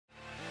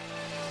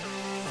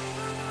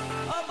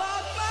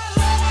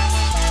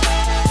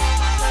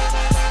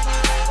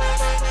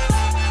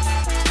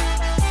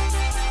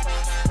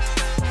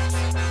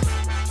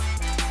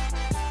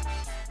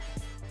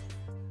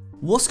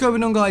What's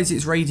going on, guys?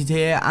 It's Rated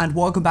here and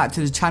welcome back to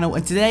the channel,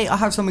 and today I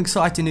have some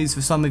exciting news for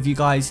some of you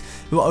guys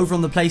who are over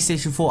on the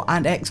PlayStation 4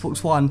 and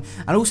Xbox One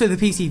and also the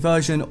PC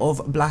version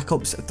of Black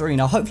Ops 3.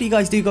 Now hopefully you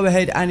guys do go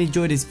ahead and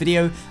enjoy this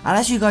video, and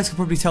as you guys can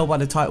probably tell by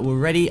the title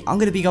already, I'm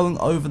going to be going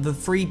over the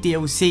free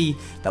DLC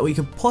that we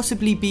could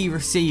possibly be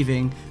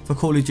receiving for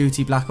Call of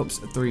Duty Black Ops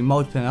 3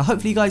 multiplayer. Now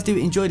hopefully you guys do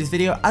enjoy this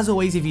video. As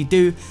always, if you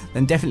do,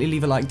 then definitely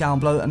leave a like down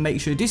below and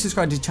make sure you do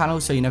subscribe to the channel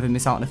so you never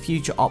miss out on a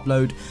future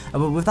upload.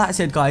 But with that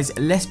said, guys,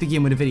 let's begin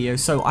with the video.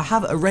 So I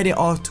have a Reddit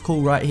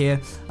article right here,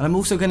 and I'm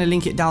also going to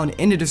link it down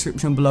in the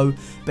description below,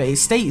 but it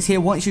states here,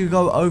 once you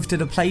go over to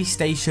the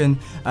PlayStation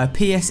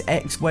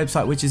PSX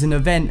website, which is an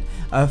event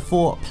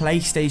for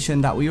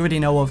PlayStation that we already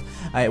know of.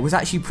 It was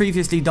actually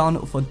previously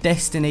done for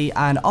Destiny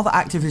and other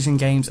Activision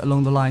games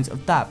along the lines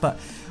of that, but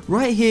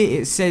right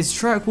here it says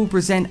Treyarch will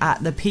present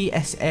at the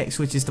PSX,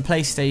 which is the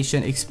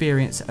PlayStation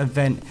Experience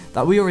event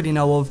that we already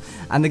know of,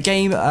 and the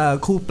game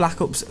called Black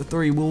Ops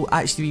 3 will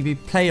actually be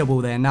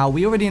playable there. Now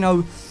we already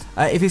know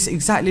if it's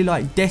exactly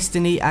like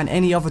Destiny and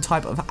any other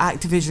type of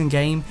Activision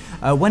game,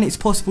 when it's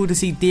possible to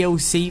see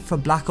DLC for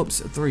Black Ops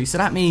 3. So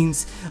that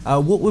means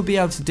what we'll be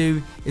able to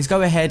do is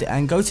go ahead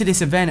and go to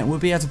this event and we'll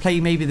be able to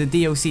play maybe the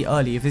DLC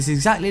early. If it's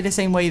exactly the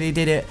same way they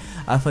did it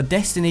for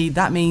Destiny,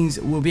 that means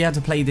we'll be able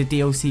to play the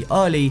DLC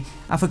early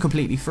and for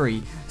completely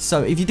free.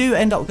 So if you do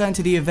end up going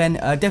to the event,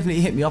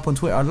 definitely hit me up on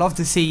Twitter. I'd love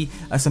to see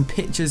some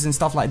pictures and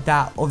stuff like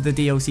that of the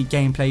DLC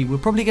gameplay. We're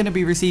probably going to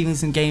be receiving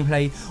some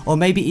gameplay or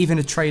maybe even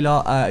a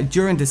trailer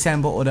during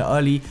December or the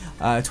early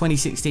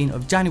 2016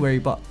 of January.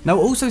 But now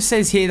it also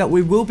says here that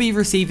we will be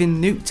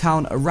receiving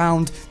NUK3TOWN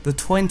around the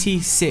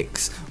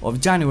 26th of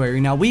January.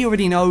 Now we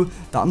already know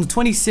that on the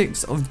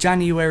 26th of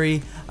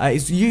January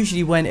is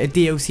usually when a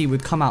DLC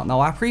would come out.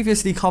 Now I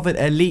previously covered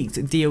a leaked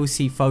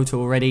DLC photo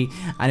already,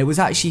 and it was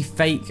actually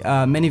fake.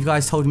 Many of you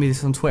guys told me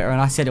this on Twitter and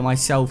I said it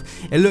myself.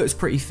 It looks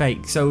pretty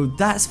fake, so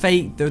that's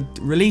fake. The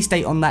release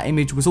date on that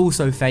image was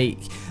also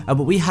fake,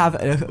 but we have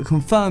a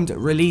confirmed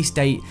release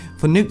date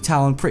for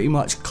NUK3TOWN pretty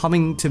much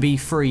coming to be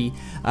free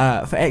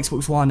for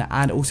Xbox One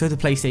and also the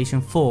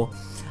PlayStation 4.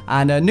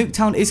 And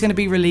NUK3TOWN is going to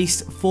be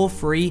released for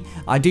free,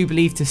 I do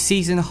believe, to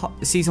season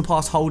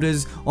pass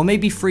holders, or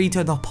maybe free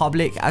to the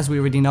public, as we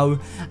already know.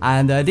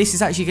 And this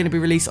is actually going to be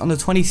released on the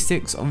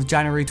 26th of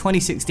January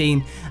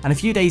 2016, and a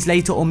few days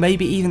later, or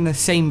maybe even the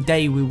same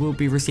day, we will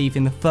be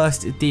receiving the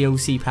first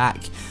DLC pack.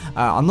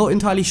 I'm not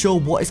entirely sure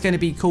what it's going to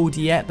be called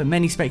yet, but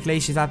many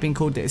speculations have been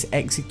called this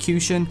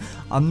Execution.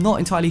 I'm not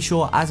entirely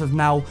sure as of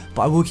now,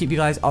 but I will keep you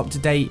guys up to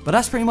date. But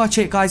that's pretty much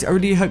it, guys. I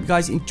really hope you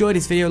guys enjoyed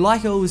this video.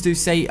 Like I always do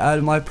say,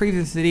 my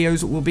previous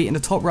videos will be in the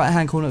top right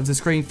hand corner of the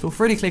screen. Feel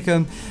free to click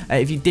them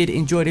if you did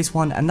enjoy this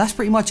one. And that's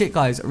pretty much it,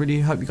 guys. I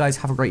really hope you guys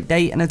have a great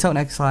day, and until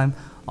next time,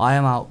 I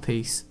am out.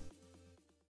 Peace.